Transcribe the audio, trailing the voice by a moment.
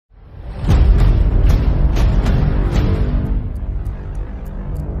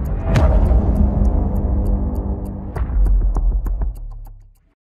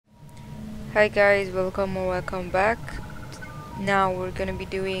Hi guys, welcome or welcome back. Now we're gonna be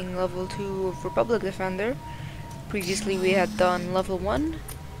doing level 2 of Republic Defender. Previously we had done level 1.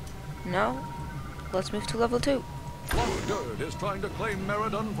 Now, let's move to level 2. Lockgird is trying to claim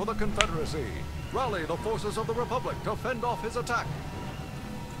Meriden for the Confederacy. Rally the forces of the Republic to fend off his attack.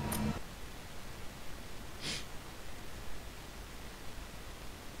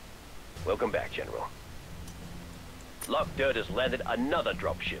 Welcome back, General. Lockgird has landed another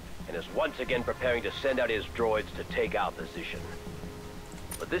dropship and is once again preparing to send out his droids to take our position.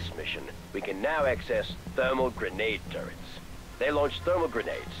 For this mission, we can now access thermal grenade turrets. They launch thermal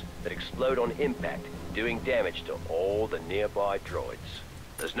grenades that explode on impact, doing damage to all the nearby droids.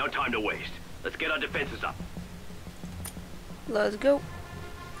 There's no time to waste. Let's get our defenses up. Let's go.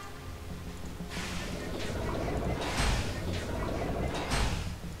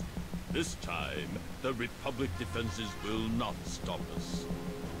 This time, the Republic defenses will not stop us.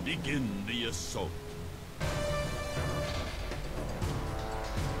 Begin the assault.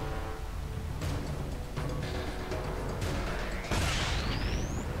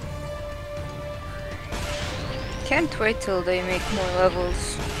 Can't wait till they make more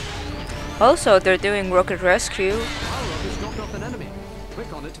levels. Also, they're doing Rocket Rescue.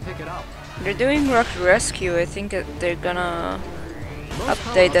 They're doing Rocket Rescue. I think that they're gonna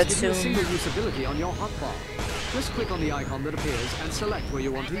update that soon. Usability on your hotbar. Just click on the icon that appears and select where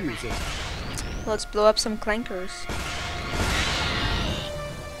you want to use it. Let's blow up some clankers.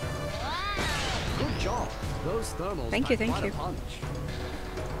 Good job. Those thermals Thank you, pack thank quite a you. punch.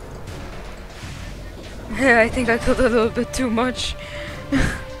 I think I killed a little bit too much.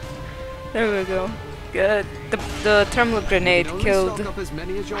 There we go. Good. The thermal grenade You can only killed. stock up as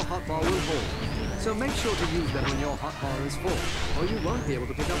many as your hotbar will hold. So make sure to use them when your hotbar is full, or you won't be able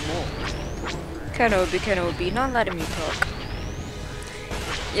to pick up more. Kenobi, not letting me talk.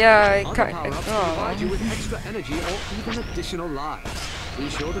 Yeah, Other power-ups can provide you with extra energy or even additional lives. Be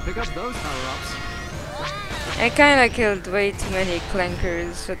sure to pick up those power-ups. I kinda killed way too many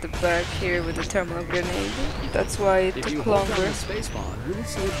clankers at the back here with the thermal grenade. That's why it If you took hold down longer. the spacebar, you will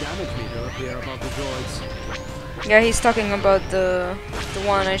see a damage meter appear above the droids. Yeah, he's talking about the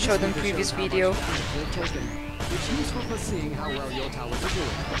one I showed in This meter previous shows how much video. damage they've taken. It's useful for seeing how well your towers are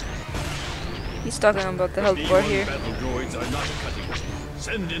doing. He's talking about the health bar B1 here. battle droids are not cutting it.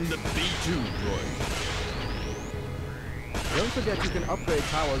 Send in the B2 droid. Don't forget you can upgrade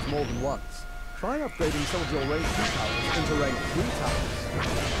towers more than once. Try upgrading some of your rank 2 towers into rank 3 towers.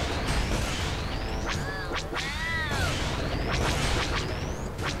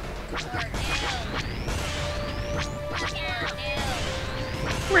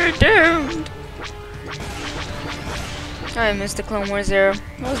 We're doomed! I missed the Clone Wars era.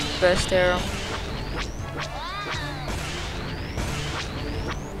 That was the best era.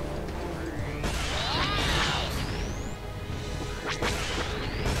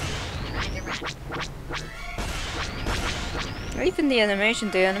 Even the animation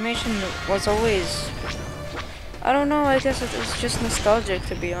was always... I don't know, I guess it was just nostalgic,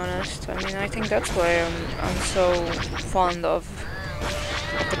 to be honest. I mean, I think that's why I'm so fond of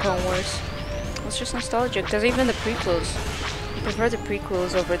the Clone Wars. It's just nostalgic, because even the prequels, I prefer the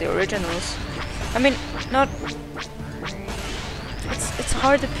prequels over the originals. I mean, not... It's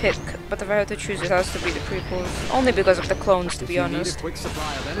hard to pick, but if I have to choose, it has to be the prequels. Only because of the clones, to be honest. If you need a quick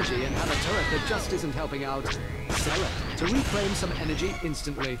supply of energy and have a turret that just isn't helping out, sell it to reclaim some energy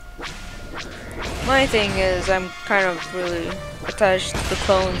instantly. My thing is, I'm kind of really attached to the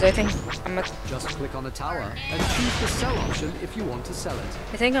clones. I think Just click on the tower and choose the sell option if you want to sell it.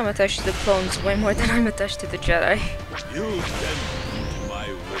 I think I'm attached to the clones way more than I'm attached to the Jedi. You bend to my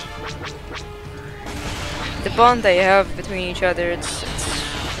will. The bond they have between each other, it's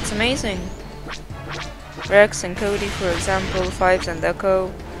amazing. Rex and Cody, for example, Fives and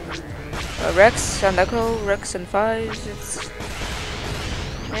Echo. Rex and Echo, Rex and Fives, it's...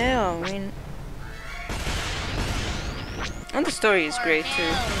 Yeah, I mean... And the story is great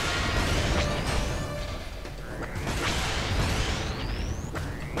too.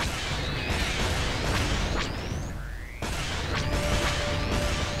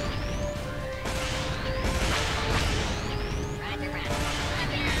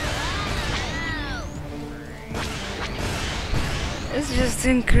 It's just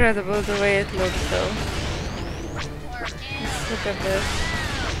incredible the way it looks though. Let's look at this.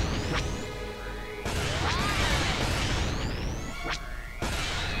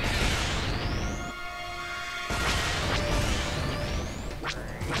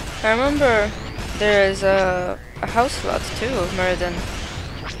 I remember there is a house slot too of Meriden.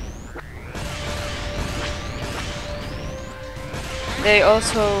 They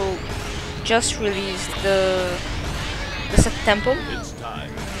also just released the set temple It's time.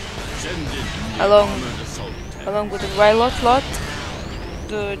 Send in the along armored assault tank. along with the Rylot lot,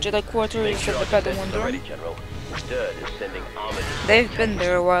 the Jedi quarters Make sure of our the Padawan defenses are ready, Drum. General. Dirt is sending armored assault They've been tanks.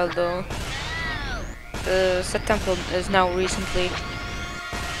 there a while though. The set temple is now recently.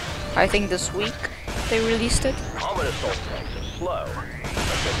 I think this week they released it. Armored assault tanks are slow,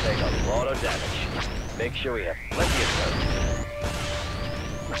 but they take a lot of damage. Make sure we have plenty of time.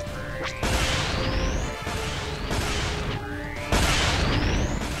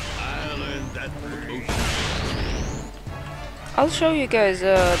 I'll earn that promotion. I'll show you guys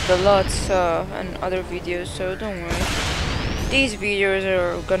the lots and other videos, so don't worry. These videos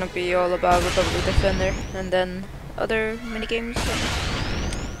are gonna be all about Republic Defender and then other minigames and,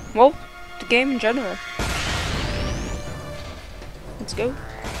 well, the game in general. Let's go.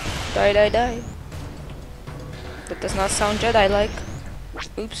 Die, die, die. That does not sound Jedi-like.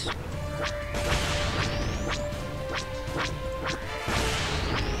 Oops.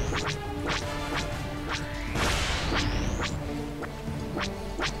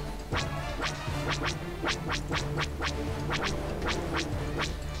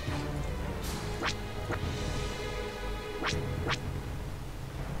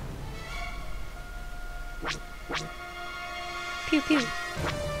 Pew pew.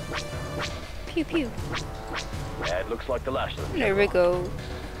 Pew pew. That looks like the last of them. There we go.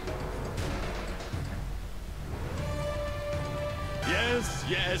 Yes,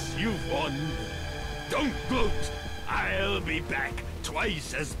 yes, you've won. Don't gloat. I'll be back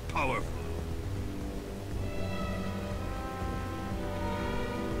twice as powerful.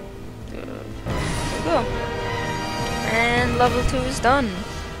 There we go. And level 2 is done.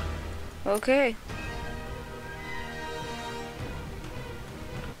 Okay.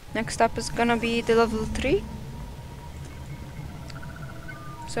 Next up is gonna be the level 3.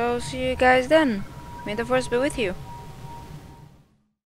 So see you guys then. May the force be with you.